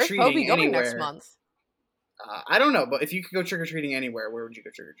trick-or-treating Where's Poby going anywhere next month? I don't know, but if you could go trick-or-treating anywhere, where would you go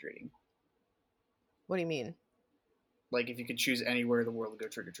trick-or-treating? What do you mean? Like, if you could choose anywhere in the world to go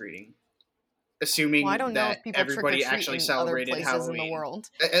trick-or-treating. Assuming I don't know that if people everybody actually celebrated other places Halloween. In the world.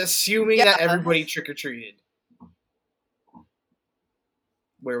 Assuming that everybody trick-or-treated.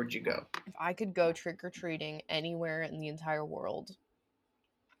 Where would you go? If I could go trick-or-treating anywhere in the entire world,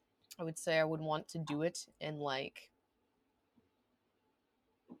 I would say I would want to do it in, like,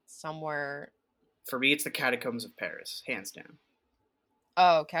 somewhere... For me, it's the Catacombs of Paris, hands down.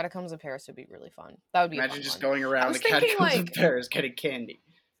 Oh, Catacombs of Paris would be really fun. That would be Imagine just going around the Catacombs of Paris getting candy.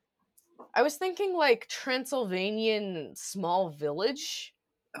 I was thinking, like, Transylvanian small village.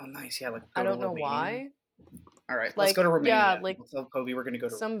 Oh, nice. Yeah, like, I don't know why. All right, let's go to Romania. Yeah, like, let's tell Poby we're going to go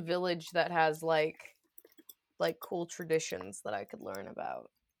to some village that has, like cool traditions that I could learn about.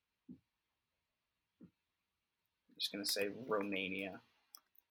 I'm just going to say Romania.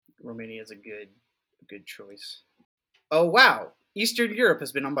 Romania is a good choice. Oh, wow. Eastern Europe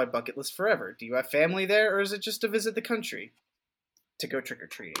has been on my bucket list forever. Do you have family there, or is it just to visit the country? To go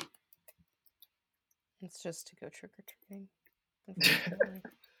trick-or-treating. It's just to go trick-or-treating.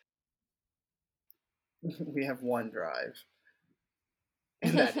 We have one drive.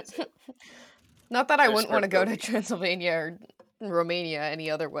 And that is it. Not that I wouldn't want to go to Transylvania or Romania any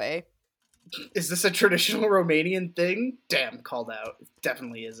other way. Is this a traditional Romanian thing? Damn, called out. It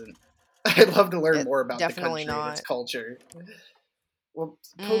definitely isn't. I'd love to learn more about the country and its culture. Well,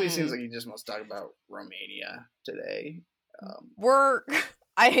 Poby seems like he just wants to talk about Romania today.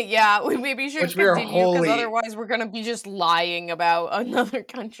 We maybe should continue, because otherwise we're going to be just lying about another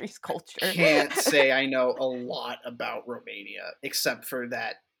country's culture. Can't say I know a lot about Romania, except for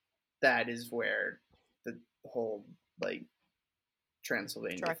that is where the whole, like,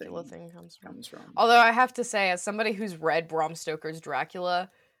 Transylvania Dracula thing comes from. Although I have to say, as somebody who's read Bram Stoker's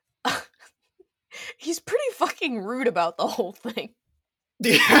Dracula, he's pretty fucking rude about the whole thing.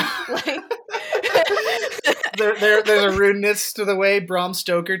 Yeah. There's a rudeness to the way Bram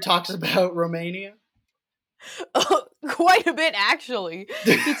Stoker talks about Romania. Quite a bit, actually.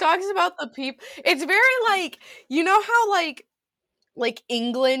 He talks about the people. It's very like, you know how like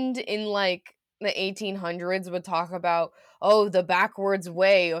England in like the 1800s would talk about, oh, the backwards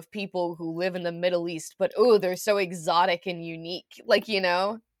way of people who live in the Middle East, but oh, they're so exotic and unique. Like, you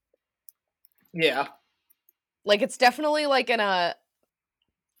know? Yeah. Like, it's definitely like in a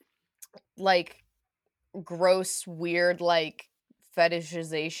like gross, weird, like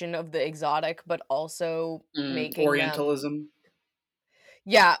fetishization of the exotic, but also making them. Orientalism.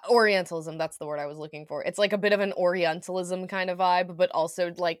 Yeah, Orientalism, that's the word I was looking for. It's like a bit of an Orientalism kind of vibe, but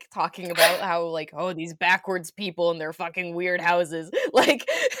also like talking about how like, oh, these backwards people and their fucking weird houses. Like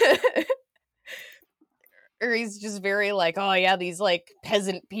or he's just very like, oh yeah, these like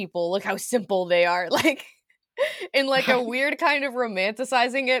peasant people, look how simple they are. Like in like a weird kind of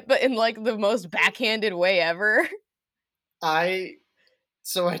romanticizing it, but in like the most backhanded way ever.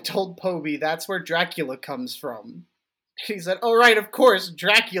 So I told Poby that's where Dracula comes from. He said, "Oh right, of course,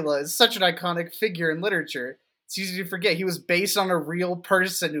 Dracula is such an iconic figure in literature. It's easy to forget he was based on a real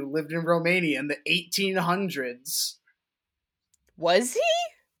person who lived in Romania in the 1800s." Was he?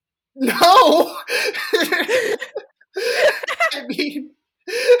 No! I mean...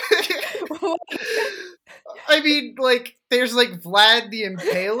 like, there's, like, Vlad the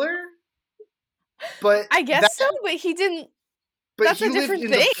Impaler, but... I guess so, but he didn't... But that's he a different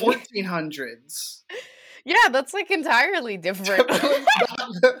lived in thing. the 1400s. Yeah, that's, like, entirely different. Not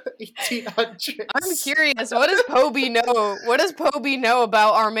the 1800s. I'm curious, what does Poby know? What does Poby know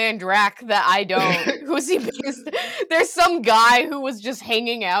about our man Drac that I don't? Who's he based? There's some guy who was just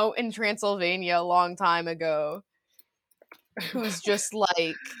hanging out in Transylvania a long time ago who's just,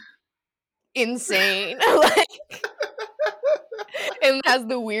 like, insane. Like, and has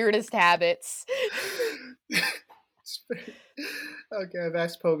the weirdest habits. Okay, I've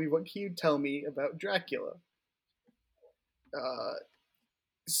asked Poby, what can you tell me about Dracula?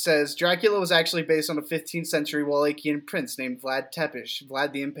 Says Dracula was actually based on a 15th century Wallachian prince named Vlad Tepes,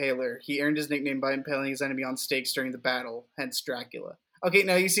 Vlad the Impaler. He earned his nickname by impaling his enemy on stakes during the battle, hence Dracula. Okay,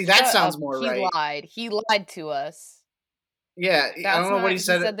 now you see, that sounds more right. He lied to us. Yeah, I don't know what he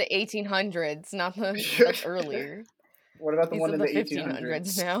said. He said the 1800s, not the that's earlier. What about the one in the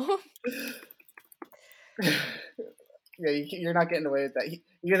 1500s now? Yeah, you're not getting away with that.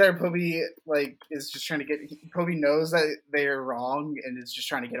 Either Poby like is just trying to get. Poby knows that they are wrong and is just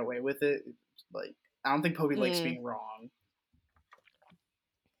trying to get away with it. Like, I don't think Poby likes being wrong.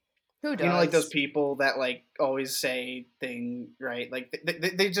 Who does? You know, like those people that like always say thing right. Like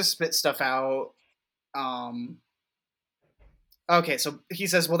they just spit stuff out. Okay, so he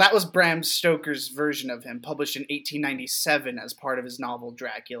says, well, that was Bram Stoker's version of him, published in 1897 as part of his novel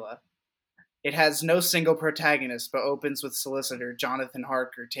Dracula. It has no single protagonist, but opens with solicitor Jonathan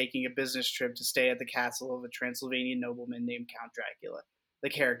Harker taking a business trip to stay at the castle of a Transylvanian nobleman named Count Dracula. The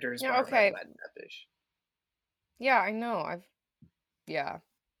character is borrowed by Vlad Tepes. Yeah, I know. I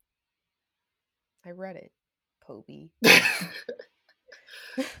read it, Poby.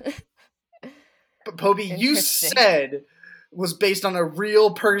 But Poby, you said was based on a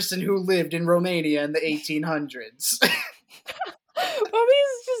real person who lived in Romania in the 1800s.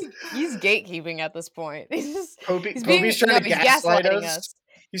 He's gatekeeping at this point. Poby's trying to gaslight us.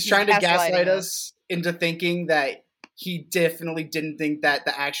 He's trying to gaslight us into thinking that he definitely didn't think that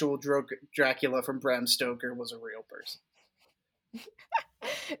the actual Dracula from Bram Stoker was a real person.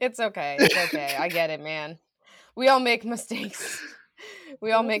 It's okay. I get it, man. We all make mistakes.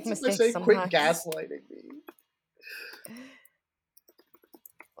 We all make mistakes sometimes. Quit gaslighting me.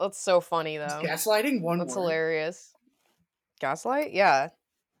 That's so funny, though. Is gaslighting one word? That's hilarious. Gaslight? Yeah.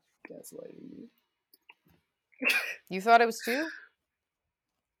 Gaslighting me. You thought it was two?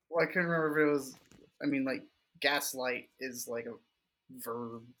 Well, I couldn't remember if it was... I mean, like, gaslight is like a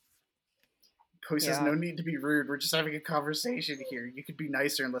verb. Poby says, no need to be rude. We're just having a conversation here. You could be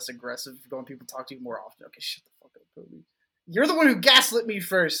nicer and less aggressive if you want people to talk to you more often. Okay, shut the fuck up, Poby. You're the one who gaslit me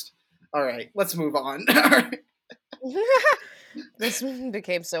first. All right, let's move on. This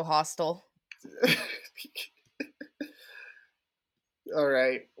became so hostile. All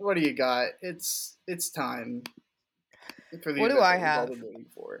right, what do you got? It's time for the what event do I that have? we've all been waiting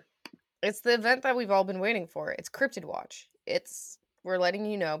for. It's the event that we've all been waiting for. It's Cryptid Watch. We're letting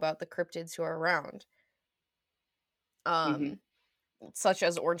you know about the cryptids who are around. Such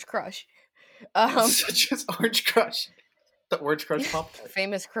as Orange Crush. Such as Orange Crush. The Orange Crush Pop Tart.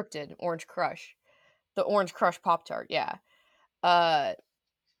 Famous cryptid, Orange Crush. The Orange Crush Pop Tart, yeah.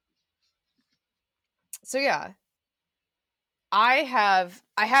 So yeah. I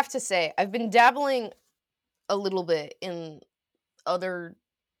have to say, I've been dabbling a little bit in other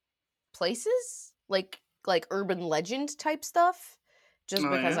places, like urban legend type stuff, just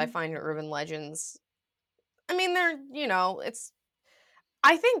because I find urban legends, I mean, they're,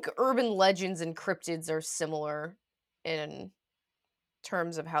 I think urban legends and cryptids are similar in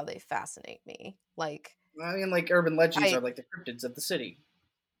terms of how they fascinate me. Like, I mean, like, urban legends I are like the cryptids of the city.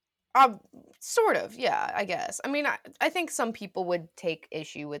 sort of, yeah, I guess. I mean, I think some people would take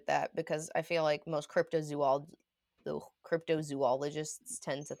issue with that because I feel like most cryptozoologists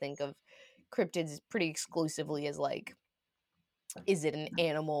tend to think of cryptids pretty exclusively as like, is it an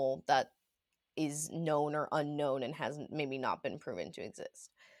animal that is known or unknown and has maybe not been proven to exist?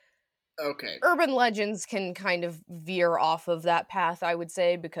 Okay. Urban legends can kind of veer off of that path, I would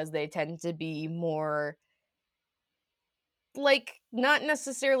say, because they tend to be more like not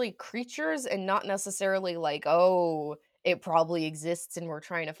necessarily creatures and not necessarily like, oh, it probably exists and we're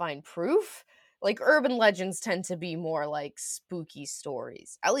trying to find proof. Like urban legends tend to be more like spooky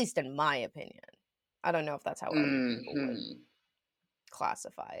stories, at least in my opinion. I don't know if that's how other people would Mm-hmm.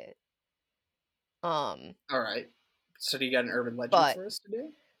 classify it. Um, All right. So do you got an urban legend but for us today?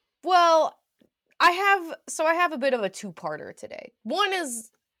 well, I have a bit of a two-parter today. One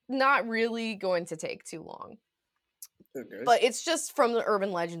is not really going to take too long. Okay. But it's just from the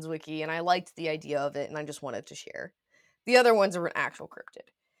Urban Legends wiki, and I liked the idea of it, and I just wanted to share. The other ones are an actual cryptid.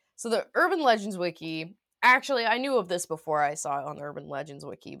 So the Urban Legends wiki, actually, I knew of this before I saw it on the Urban Legends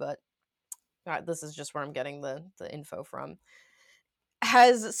wiki, but this is just where I'm getting the info from.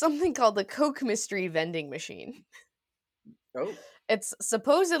 Has something called the Coke Mystery Vending Machine. Oh. It's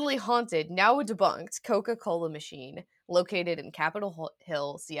supposedly haunted, now debunked, Coca-Cola machine located in Capitol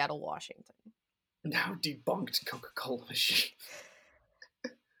Hill, Seattle, Washington. Now debunked Coca-Cola machine.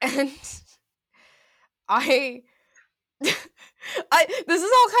 And I this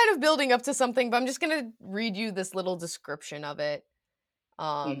is all kind of building up to something, but I'm just gonna read you this little description of it.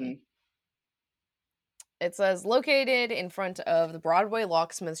 Mm-hmm. It says, located in front of the Broadway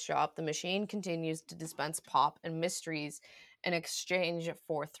locksmith shop, the machine continues to dispense pop and mysteries in exchange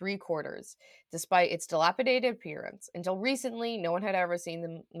for 3/4, despite its dilapidated appearance. Until recently, no one had ever seen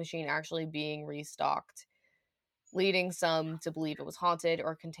the machine actually being restocked, leading some to believe it was haunted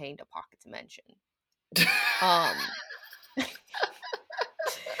or contained a pocket dimension.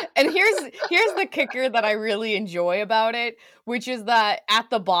 And here's the kicker that I really enjoy about it, which is that at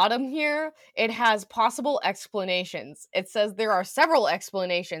the bottom here, it has possible explanations. It says there are several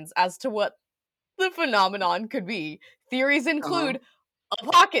explanations as to what the phenomenon could be. Theories Uh-huh. include a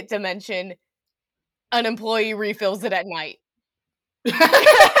pocket dimension, an employee refills it at night.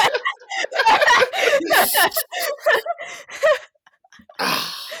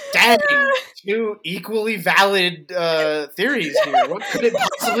 Dang. Two equally valid theories here. What could it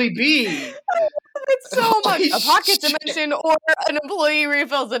possibly be? It's so much. Holy A pocket shit. dimension or an employee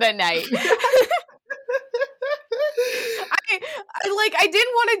refills it at night. I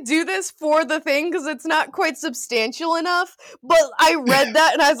didn't want to do this for the thing because it's not quite substantial enough, but I read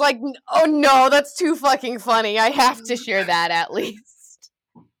that and I was like, oh no, that's too fucking funny. I have to share that at least.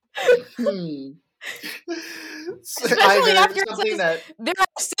 Hmm. Especially Either after it something says that there are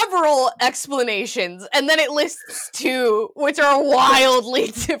several explanations, and then it lists two, which are wildly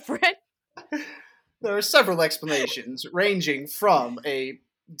different. there are several explanations ranging from a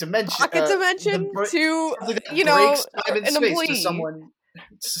dimension, Pocket dimension to, something that breaks time and an space to employee.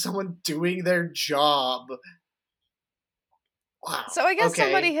 someone doing their job. Wow. So I guess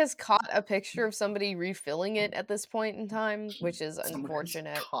somebody Okay. has caught a picture of somebody refilling it at this point in time, which is Someone has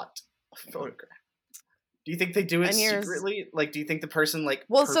unfortunate. caught a photograph. Do you think they do it And here's secretly? Like, do you think the person like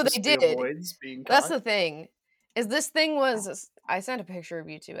well, so they purposely did. avoids being That's caught? the thing. Is this thing was I sent a picture of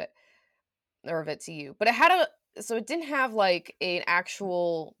you to it or of it to you, but it had a so it didn't have like an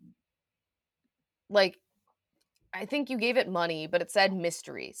actual like I think you gave it money, but it said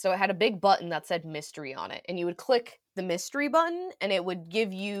mystery. So it had a big button that said mystery on it, and you would click the mystery button, and it would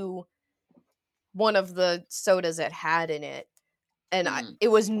give you one of the sodas it had in it. And Mm. it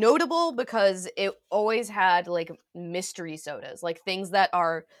was notable because it always had like mystery sodas, like things that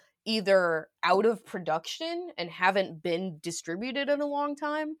are either out of production and haven't been distributed in a long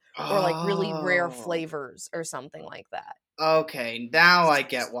time, or like really rare Oh. flavors or something like that. Okay, now I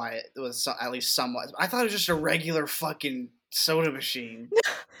get why it was at least somewhat. I thought it was just a regular fucking soda machine.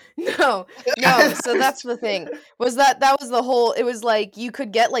 No, no. So that's the thing. Was that was the whole it was like you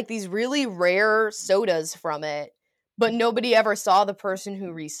could get like these really rare sodas from it, but nobody ever saw the person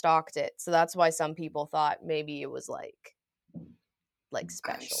who restocked it. So that's why some people thought maybe it was like I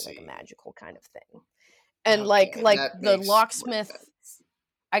special, like a see. magical kind of thing. And Okay, like that the makes more locksmith, sense.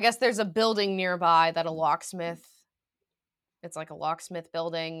 I guess there's a building nearby that a locksmith it's like a locksmith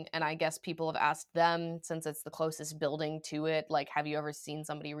building, and I guess people have asked them since it's the closest building to it, like, have you ever seen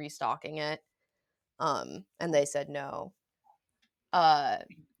somebody restocking it? And they said no. Uh,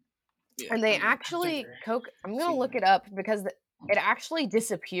 Yeah, And they I've actually, never Coke, I'm going to seen look that. it up because it actually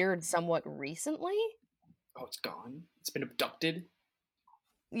disappeared somewhat recently. Oh, it's gone. It's been abducted.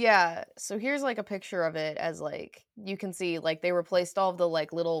 Yeah, so here's like a picture of it as like you can see like they replaced all of the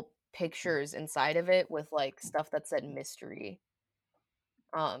like little pictures inside of it with like stuff that said mystery.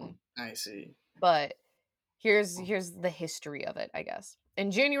 Um I see. but here's the history of it, I guess.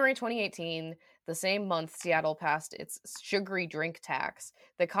 In January 2018, the same month Seattle passed its sugary drink tax,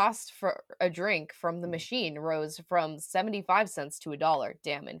 the cost for a drink from the machine rose from 75 cents to $1.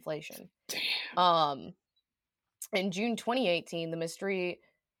 Damn inflation. Damn. Um in June 2018, the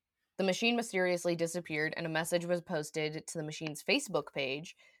machine mysteriously disappeared, and a message was posted to the machine's Facebook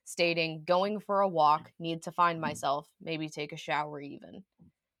page stating, "Going for a walk, need to find myself, maybe take a shower even."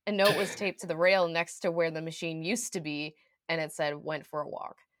 A note was taped to the rail next to where the machine used to be, and it said, "Went for a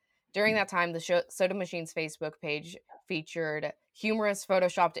walk." During that time, the soda machine's Facebook page featured humorous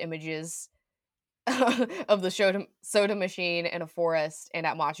photoshopped images of the soda machine in a forest and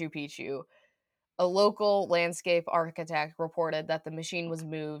at Machu Picchu. A local landscape architect reported that the machine was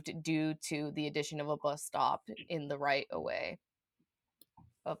moved due to the addition of a bus stop in the right of way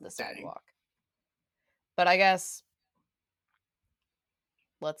of the Dang. sidewalk. But I guess,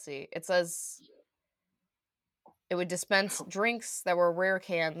 let's see. It says it would dispense drinks that were rare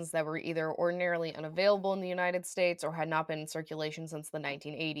cans that were either ordinarily unavailable in the United States or had not been in circulation since the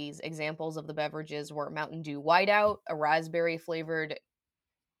 1980s. Examples of the beverages were Mountain Dew Whiteout, a raspberry flavored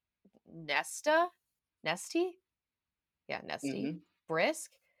Nesta? Nesty? Yeah, Nesty. Mm-hmm.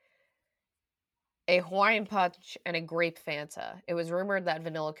 Brisk, a Hawaiian Punch, and a grape Fanta. It was rumored that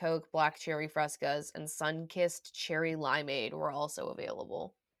vanilla Coke, black cherry Frescas, and sun-kissed cherry limeade were also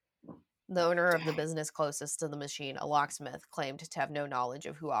available. The owner of the Dang. business closest to the machine, a locksmith, claimed to have no knowledge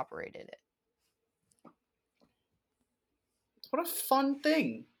of who operated it. What a fun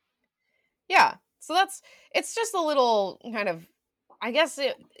thing. Yeah, so it's just a little kind of, I guess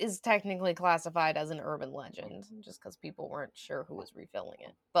it is technically classified as an urban legend, just because people weren't sure who was refilling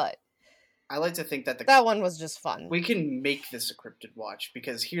it. But I like to think that that one was just fun. we can make this a cryptid watch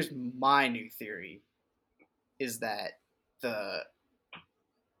because here's my new theory: is that the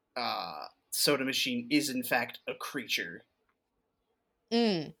soda machine is in fact a creature.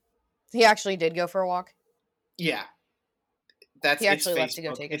 Mm. He actually did go for a walk. Yeah, that's He its actually left to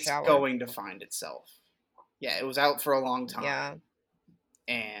go Facebook. take a It's shower. going to find itself. Yeah, it was out for a long Yeah. time,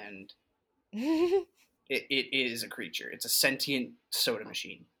 and He's it is a creature. It's a sentient soda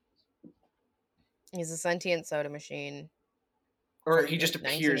machine, a sentient soda machine or from he the just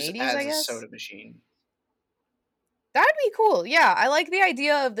appears 1980s, I as a guess. soda machine. That'd be cool. Yeah, I like the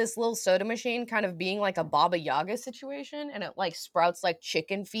idea of this little soda machine kind of being like a Baba Yaga situation, and it like sprouts like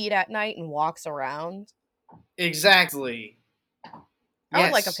chicken feed at night and walks around. Exactly. I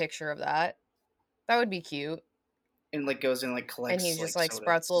would like a Yes, picture of that. That would be cute. and like goes and like And he collects just like like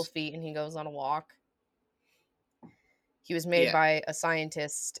sprouts little sodas. feet and he goes on a walk. He was made Yeah. by a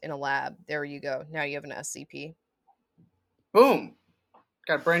scientist in a lab. There you go. Now you have an SCP. Boom.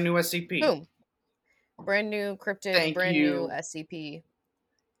 Got a brand new SCP. Boom. Brand new cryptid, Thank brand new you. SCP.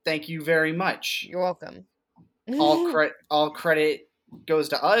 Thank you very much. You're welcome. All credit goes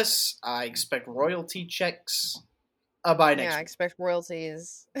to us. I expect royalty checks. By Yeah, next I week. expect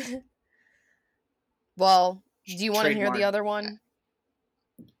royalties. Well, do you want to hear the Trademark. other one?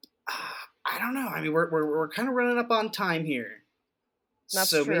 I don't know. I mean, we're kind of running up on time here. That's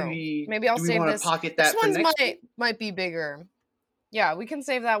So true. maybe Maybe I'll do we save want to this. pocket This that for one's next week? might be bigger. Yeah, we can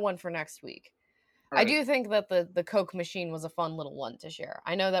save that one for next week. All I right. do think that the Coke machine was a fun little one to share.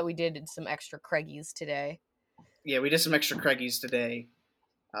 I know that we did some extra Craigies today. Yeah, we did some extra Craigies today.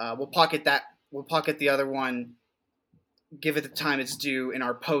 We'll pocket that. We'll pocket the other one. Give it the time it's due in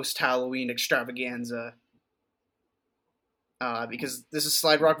our post Halloween extravaganza. Because this is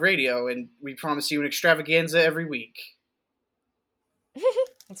Slide Rock Radio, and we promise you an extravaganza every week.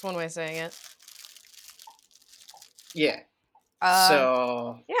 That's one way of saying it. Yeah. Uh,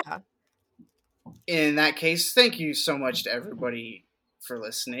 So, yeah. in that case, thank you so much to everybody for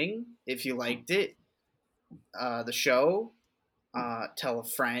listening. If you liked it, the show, tell a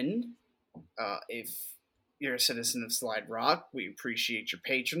friend. If you're a citizen of Slide Rock, we appreciate your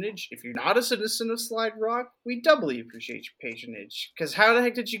patronage. If you're not a citizen of Slide Rock, we doubly appreciate your patronage. Because how the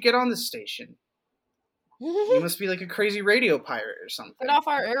heck did you get on this station? You must be like a crazy radio pirate or something. Get off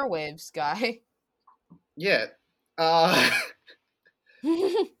our airwaves, guy. Yeah. But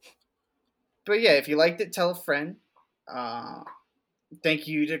yeah, if you liked it, tell a friend. Thank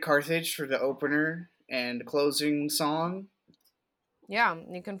you to Carthage for the opener and closing song. Yeah,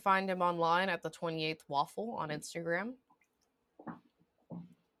 you can find him online at the 28th Waffle on Instagram.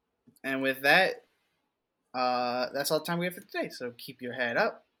 And with that, that's all the time we have for today. So keep your head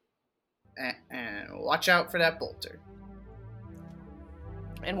up and watch out for that bolter.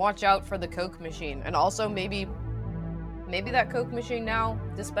 And watch out for the Coke machine. And also maybe that Coke machine now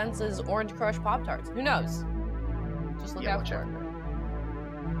dispenses Orange Crush Pop Tarts. Who knows? Just look out for it.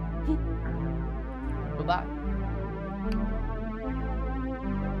 Bye-bye.